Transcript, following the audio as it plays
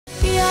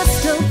you're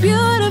still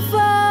beautiful.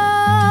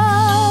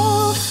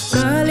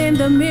 Girl in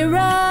the mirror,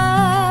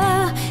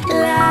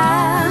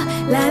 la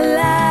la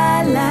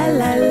la la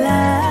la la.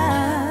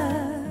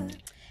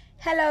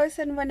 Hello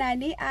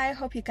Sanwanani, I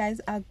hope you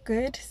guys are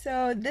good.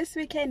 So this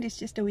weekend is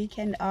just a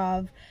weekend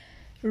of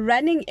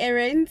running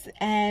errands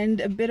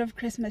and a bit of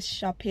Christmas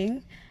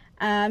shopping.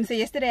 So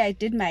yesterday I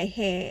did my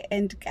hair,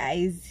 and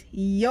guys,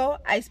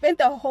 I spent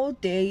the whole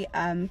day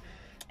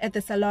at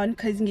the salon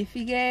because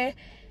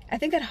I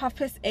think at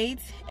 8:30,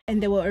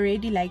 and there were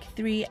already like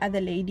 3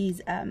 other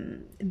ladies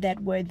that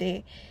were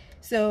there.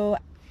 So,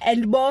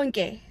 and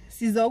bonke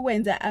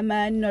sizokwenza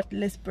ama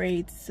knotless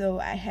braids, so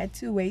I had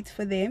to wait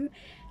for them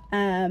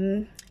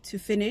to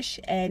finish,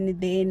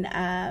 and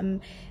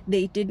then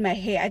they did my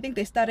hair. I think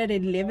they started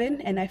at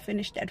 11 and I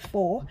finished at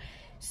 4.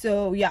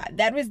 So yeah,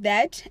 that was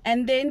that.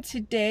 And then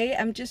today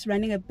I'm just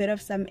running a bit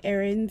of some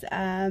errands.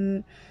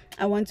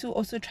 I want to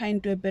also try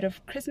and do a bit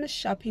of Christmas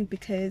shopping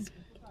because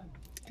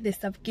there's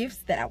some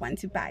gifts that I want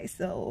to buy,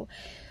 so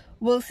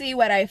we'll see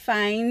what I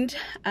find.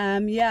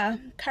 Yeah,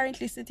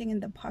 currently sitting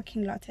in the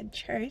parking lot at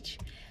church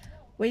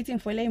waiting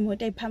for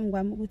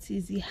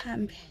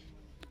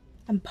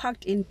I'm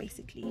parked in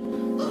basically.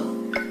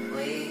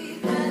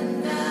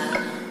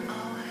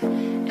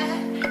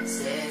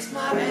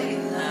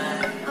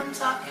 I'm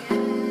talking.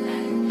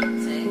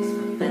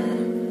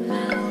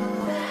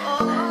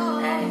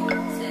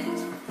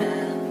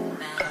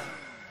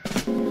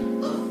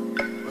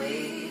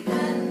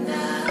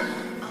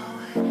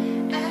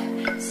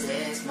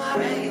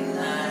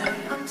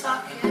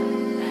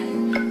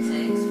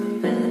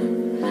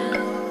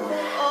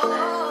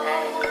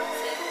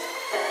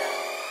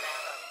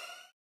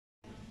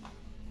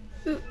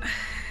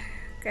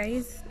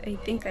 Guys, I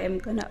think I am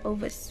gonna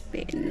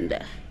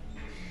overspend.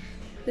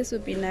 This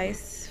would be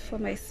nice for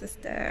my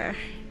sister,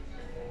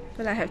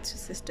 but I have 2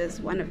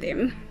 sisters, one of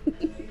them.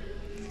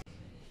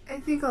 I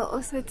think I'll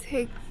also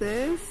take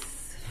this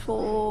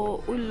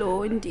for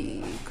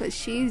Ulondi because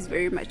she's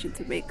very much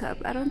into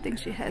makeup. I don't think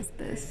she has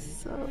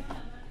this, so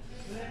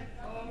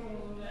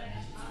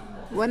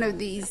one of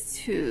these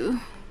 2.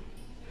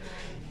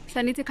 So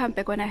I need to come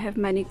back when I have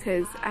money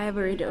because I have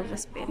already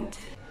overspent.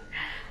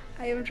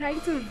 I am trying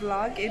to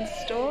vlog in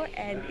store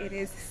and it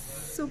is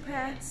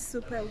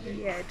super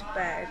weird,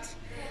 but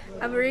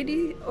I've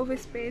already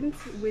overspent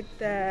with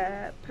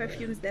the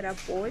perfumes that I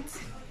bought.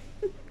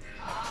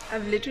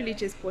 I've literally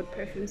just bought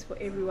perfumes for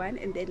everyone,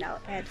 and then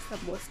I'll add some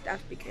more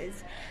stuff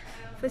because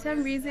for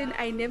some reason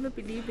I never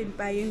believe in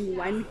buying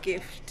one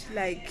gift.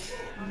 Like,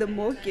 the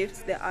more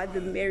gifts there are,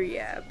 the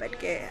merrier,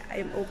 but I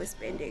am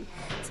overspending,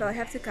 so I'll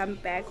have to come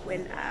back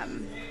when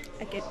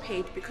I get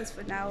paid, because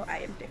for now I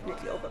am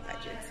definitely over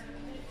budget.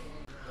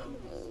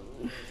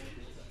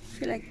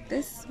 I feel like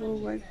this will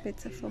work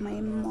better for my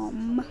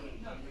mom.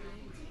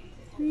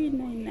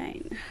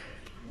 $3.99.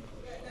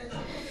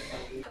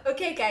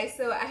 Okay guys,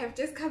 so I have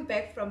just come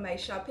back from my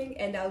shopping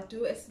and I'll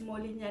do a small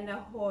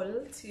linyana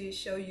haul to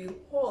show you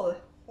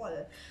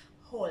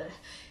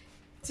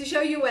to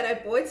show you what I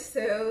bought.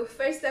 So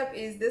first up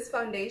is this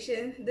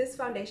foundation. This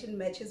foundation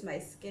matches my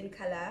skin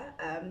color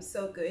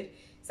so good.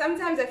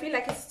 Sometimes I feel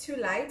like it's too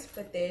light,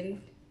 but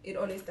then it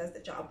always does the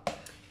job.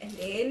 And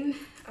then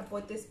I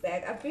bought this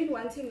bag. I've been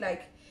wanting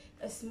like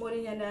a small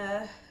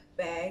linyana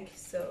bag,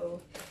 so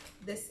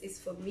this is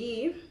for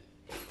me.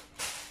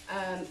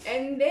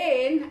 And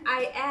then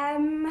I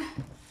am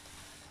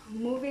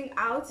moving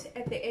out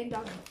at the end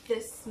of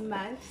this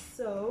month,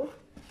 so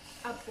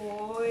I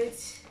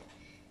bought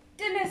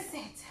dinner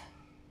set.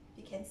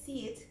 You can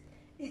see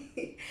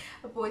it.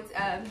 I bought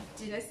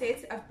dinner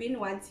sets. I've been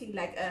wanting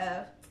like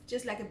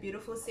just like a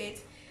beautiful set,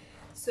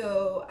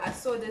 so I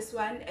saw this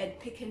one at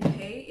Pick and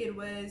Pay. It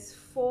was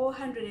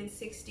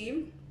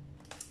 460.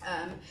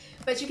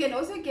 But you can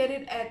also get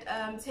it at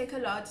Take a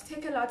Lot.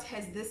 Take a Lot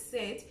has this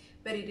set,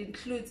 but it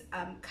includes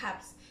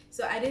cups.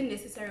 So I didn't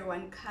necessarily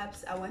want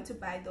cups. I want to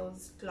buy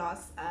those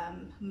glass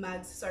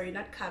mugs. Sorry,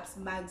 not cups,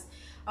 mugs.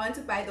 I want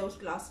to buy those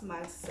glass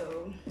mugs.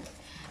 So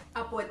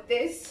I bought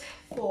this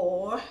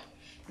for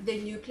the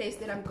new place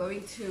that I'm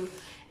going to.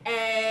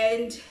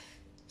 And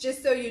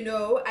just so you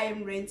know, I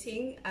am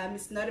renting.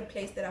 It's not a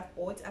place that I've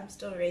bought. I'm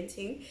still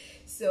renting,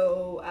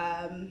 so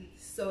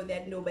so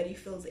that nobody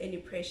feels any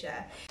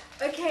pressure.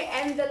 Okay,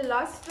 and the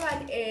last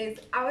one is,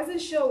 I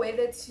wasn't sure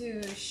whether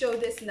to show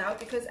this now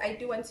because I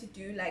do want to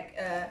do like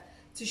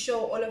to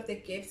show all of the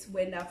gifts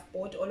when I've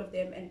bought all of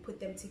them and put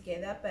them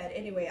together, but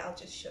anyway, I'll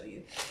just show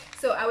you.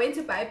 So I went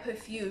to buy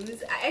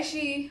perfumes. I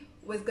actually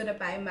was gonna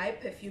buy my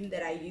perfume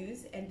that I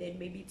use and then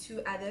maybe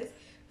 2 others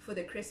for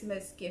the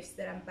Christmas gifts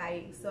that I'm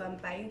buying. So I'm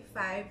buying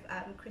 5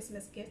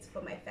 Christmas gifts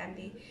for my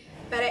family,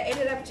 but I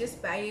ended up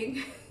just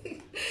buying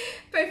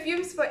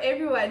perfumes for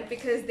everyone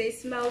because they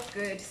smell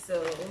good.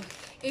 So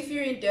if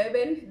you're in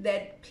Durban,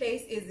 that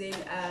place is in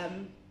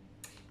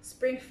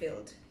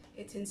Springfield.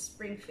 It's in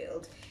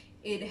Springfield.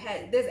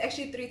 There's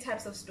actually 3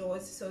 types of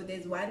stores. So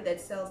there's one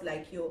that sells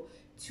like your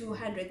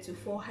 200 to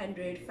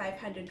 400,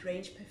 500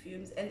 range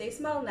perfumes, and they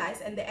smell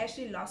nice and they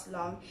actually last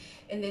long.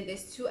 And then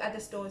there's two other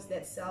stores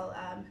that sell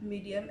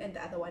medium, and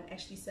the other one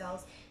actually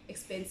sells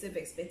expensive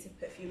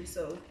perfume,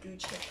 so do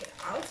check it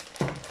out.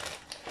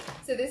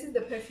 So this is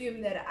the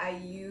perfume that I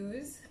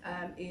use.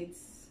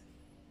 It's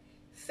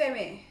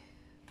Femme.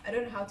 I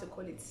don't know how to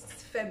call it,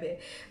 Femme,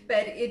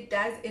 but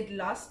it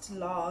lasts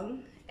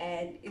long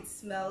and it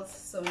smells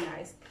so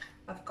nice.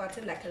 I've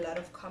gotten like a lot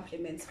of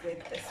compliments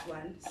with this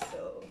one,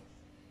 so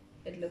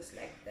it looks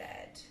like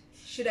that.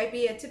 Should I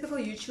be a typical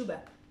YouTuber?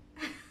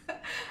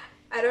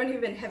 I don't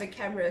even have a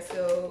camera,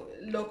 so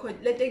loco,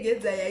 let me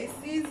get there.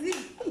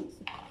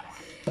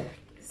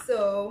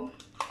 So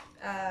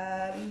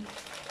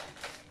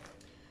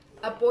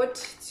I bought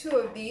two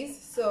of these,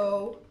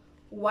 so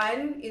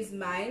one is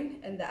mine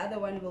and the other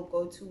one will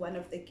go to one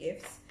of the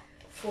gifts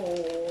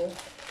for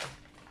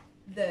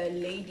the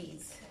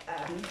ladies.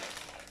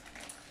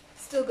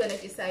 Still gonna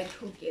decide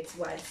who gets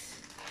what.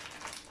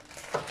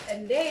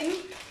 And then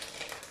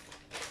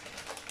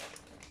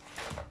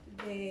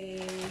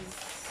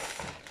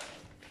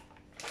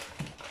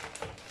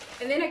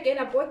again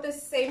I bought the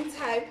same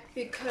type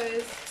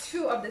because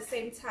two of the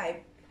same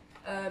type.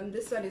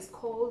 This one is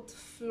called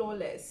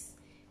Flawless.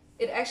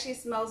 It actually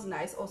smells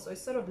nice also.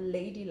 It's sort of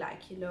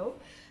ladylike, you know.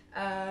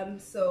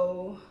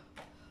 So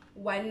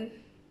one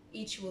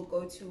each will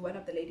go to one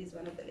of the ladies.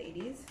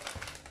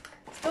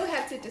 Still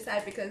have to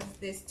decide because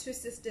there's two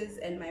sisters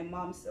and my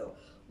mom, so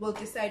we'll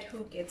decide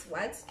who gets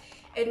what.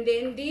 And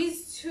then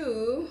these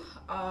two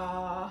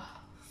are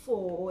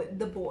for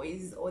the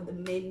boys or the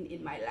men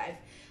in my life.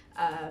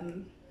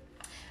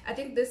 I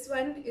think this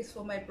one is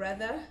for my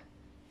brother,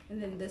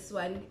 and then this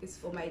one is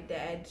for my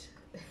dad.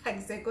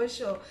 Exactly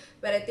sure,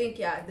 but I think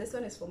yeah, this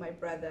one is for my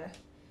brother.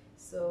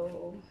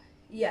 So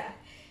yeah,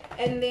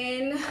 and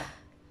then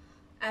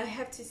I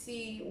have to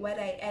see what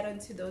I add on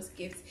to those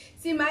gifts.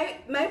 See,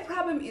 my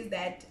problem is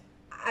that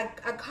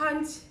I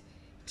can't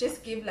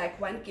just give like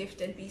one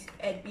gift and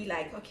be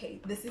like, okay,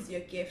 this is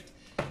your gift.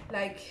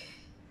 Like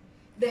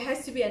there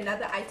has to be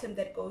another item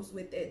that goes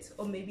with it,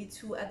 or maybe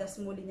two other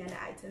small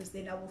items.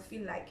 Then I will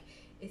feel like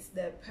it's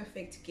the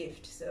perfect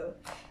gift. So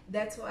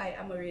that's why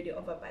I'm already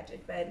over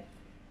budget, but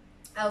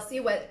I'll see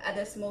what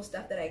other small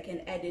stuff that I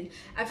can add in.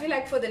 I feel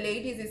like for the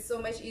ladies it's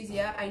so much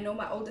easier. I know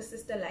my older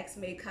sister likes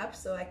makeup,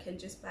 so I can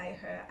just buy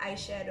her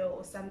eyeshadow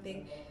or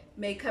something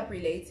makeup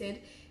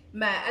related.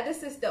 My other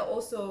sister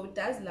also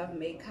does love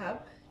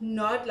makeup,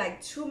 not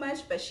like too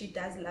much, but she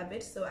does love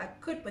it, so I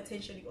could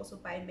potentially also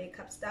buy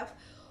makeup stuff,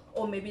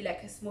 or maybe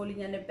like a small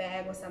in a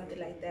bag or something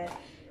like that.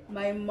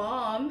 My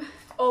mom,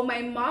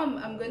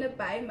 I'm gonna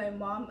buy my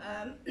mom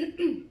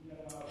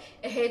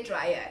a hair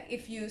dryer.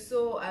 If you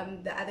saw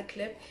the other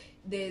clip,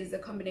 there's a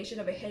combination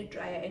of a hair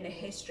dryer and a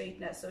hair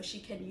straightener, so she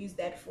can use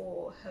that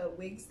for her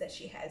wigs that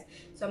she has.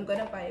 So I'm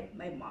gonna buy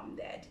my mom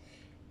that.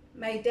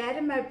 My dad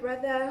and my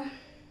brother,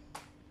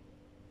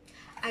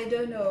 I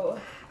don't know.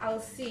 I'll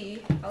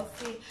see.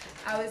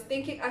 I was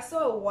thinking, I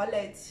saw a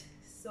wallet,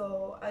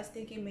 so I was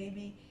thinking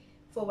maybe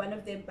for one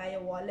of them buy a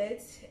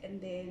wallet,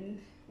 and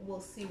then we'll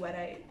see what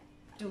I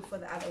do for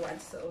the other one.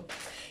 So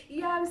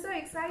yeah, I'm so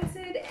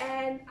excited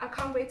and I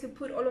can't wait to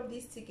put all of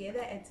these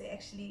together and to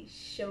actually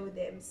show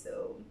them.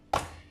 So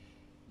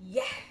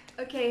yeah.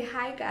 Okay,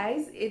 hi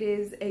guys, it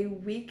is a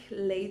week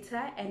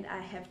later and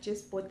I have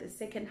just bought the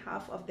second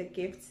half of the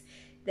gifts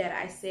that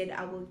I said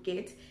I will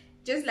get.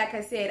 Just like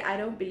I said, I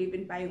don't believe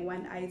in buying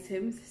one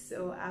item,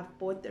 so I've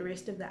bought the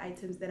rest of the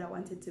items that I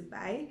wanted to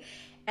buy.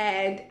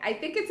 And I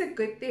think it's a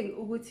good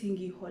thing, which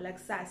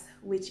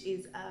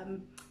is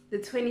the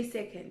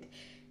 22nd,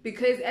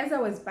 because as I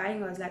was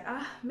buying I was like,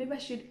 maybe I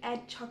should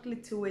add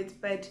chocolate to it,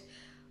 but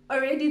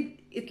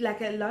already it's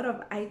like a lot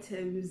of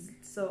items,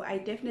 so I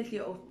definitely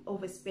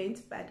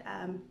overspent. But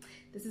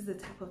this is the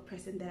type of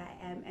person that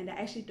I am, and I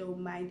actually don't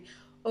mind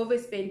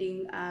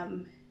overspending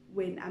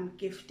when I'm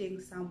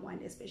gifting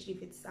someone, especially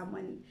if it's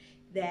someone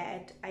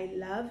that I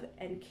love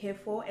and care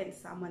for and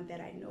someone that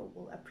I know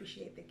will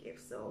appreciate the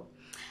gift. So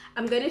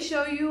I'm going to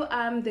show you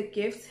the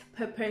gifts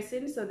per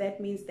person, so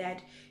that means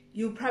that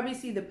you'll probably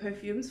see the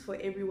perfumes for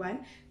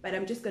everyone, but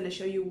I'm just going to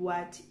show you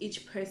what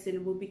each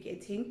person will be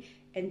getting,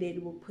 and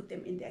then we'll put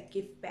them in their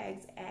gift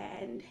bags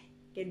and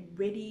get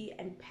ready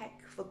and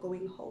pack for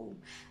going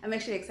home. I'm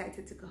actually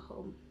excited to go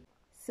home.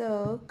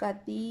 So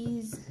got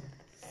these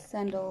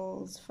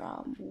sandals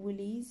from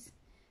Woolies.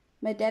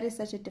 My dad is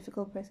such a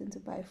difficult person to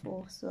buy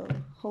for, so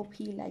hope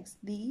he likes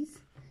these.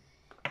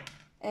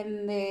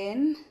 And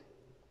then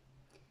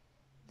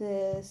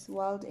this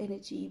Wild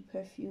Energy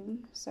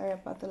perfume, sorry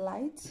about the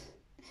light,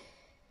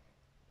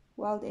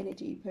 Wild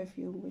Energy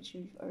perfume, which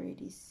you've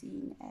already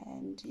seen.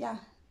 And yeah,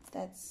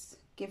 that's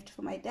gift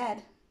for my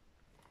dad.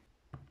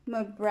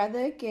 My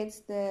brother gets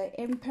the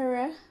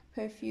Emperor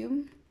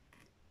perfume.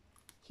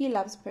 He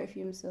loves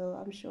perfume, so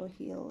I'm sure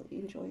he'll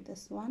enjoy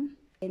this one.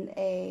 In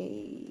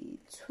a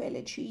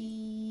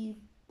toiletry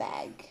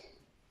bag,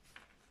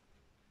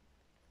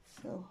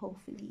 so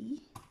hopefully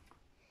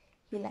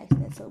he likes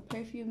that. So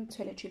perfume,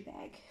 toiletry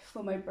bag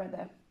for my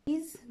brother.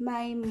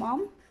 My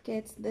mom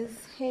gets this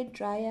hair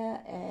dryer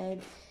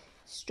and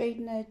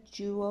straightener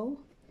duo.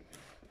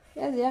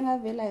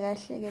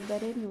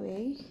 But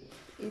anyway,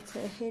 it's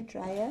a hair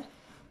dryer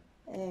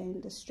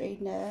and the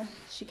straightener.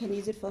 She can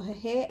use it for her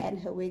hair and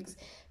her wigs.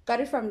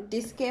 Got it from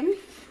Discam.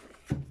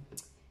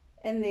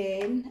 And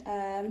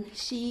then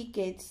she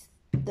gets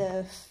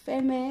the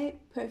Femme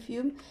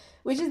perfume,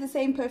 which is the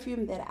same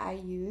perfume that I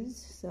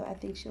use, so I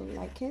think she'll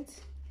like it.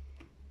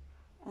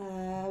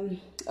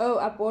 Oh,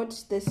 I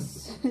bought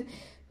this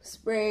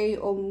spray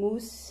or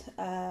mousse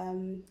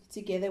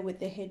together with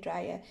the hair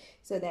dryer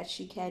so that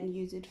she can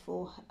use it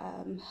for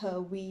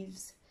her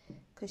weaves,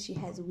 because she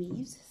has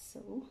weaves.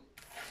 So,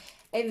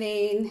 and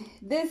then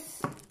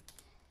this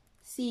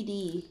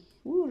CD,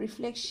 ooh,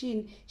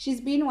 Reflection.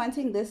 She's been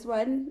wanting this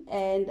one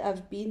and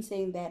I've been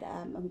saying that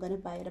I'm gonna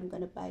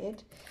buy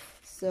it,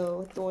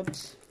 so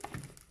thought,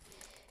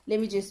 let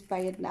me just buy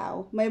it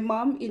now. My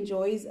mom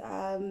enjoys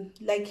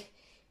like,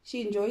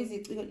 she enjoys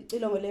it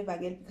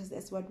because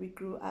that's what we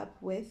grew up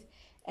with,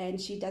 and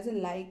she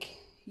doesn't like,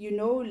 you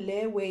know,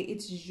 where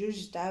it's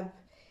zhuzhed up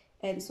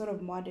and sort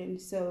of modern.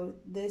 So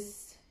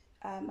this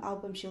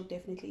album she'll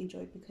definitely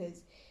enjoy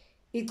because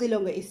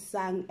Itilongo is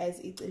sung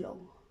as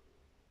Itilongo.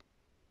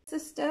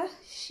 Sister,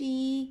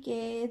 she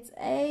gets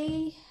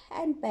a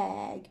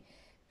handbag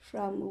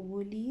from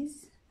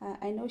Woolies.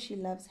 I know she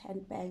loves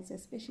handbags,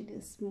 especially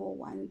the small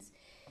ones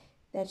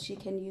that she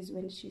can use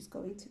when she's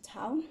going to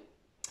town.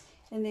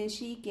 And then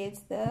she gets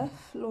the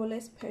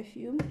Flawless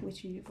perfume,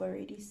 which you've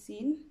already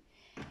seen.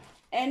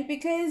 And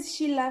because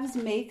she loves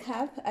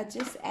makeup, I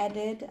just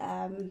added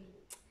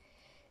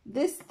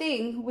this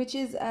thing, which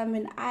is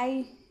an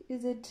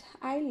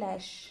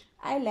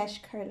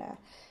eyelash curler.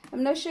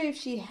 I'm not sure if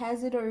she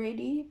has it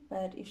already,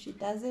 but if she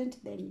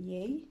doesn't, then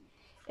yay.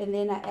 And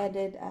then I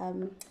added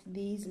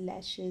these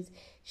lashes.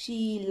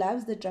 She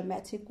loves the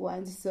dramatic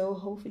ones, so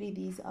hopefully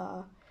these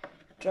are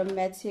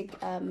dramatic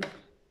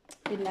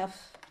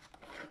enough.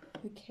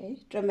 Okay,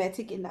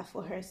 dramatic enough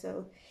for her.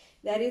 So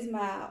that is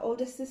my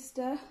older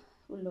sister,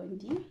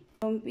 Ulondi.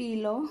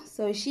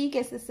 So she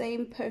gets the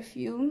same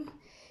perfume,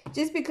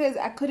 just because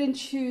I couldn't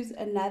choose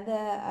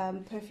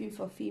another perfume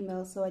for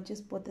female, so I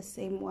just bought the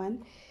same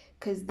one,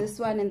 because this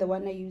one and the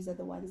one I use are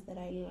the ones that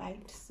I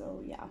liked.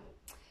 So yeah.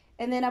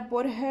 And then I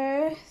bought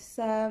her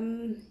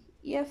some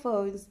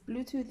earphones,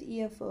 Bluetooth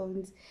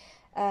earphones.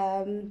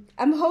 I'm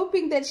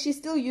hoping that she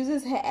still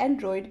uses her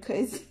Android,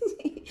 because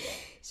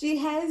she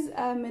has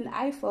an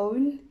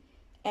iPhone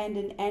and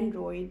an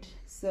Android,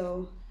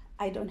 so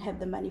I don't have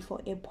the money for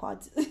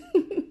AirPods.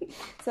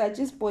 So I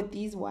just bought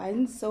these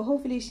ones, so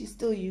hopefully she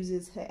still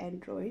uses her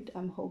Android,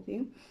 I'm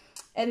hoping.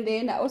 And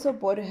then I also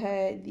bought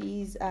her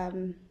these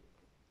okay,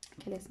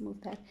 let's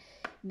move that,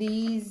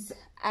 these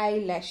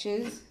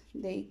eyelashes.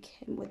 They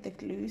came with the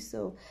glue,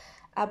 so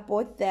I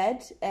bought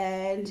that.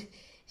 And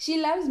she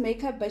loves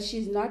makeup, but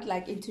she's not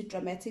like into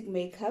dramatic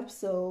makeup,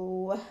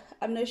 so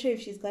I'm not sure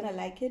if she's gonna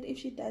like it. If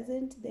she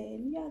doesn't,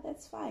 then yeah,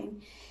 that's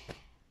fine.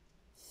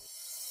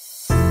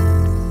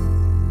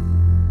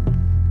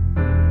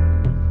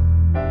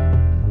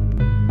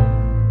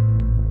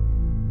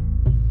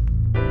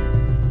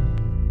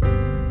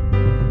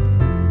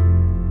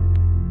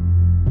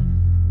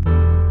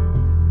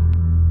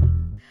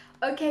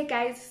 Okay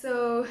guys,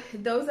 so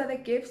those are the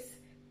gifts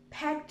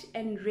packed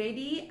and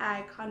ready.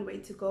 I can't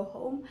wait to go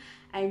home.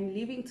 I'm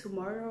leaving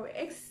tomorrow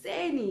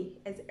exeni,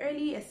 as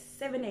early as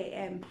 7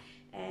 a.m.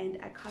 and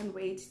I can't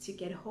wait to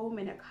get home,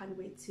 and I can't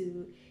wait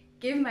to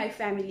give my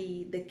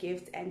family the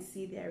gift and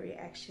see their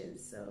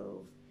reactions.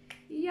 So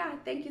yeah,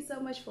 thank you so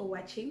much for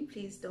watching.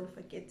 Please don't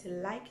forget to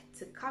like,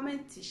 to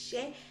comment, to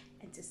share,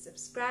 and to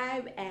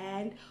subscribe,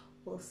 and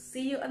we'll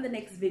see you on the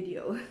next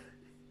video.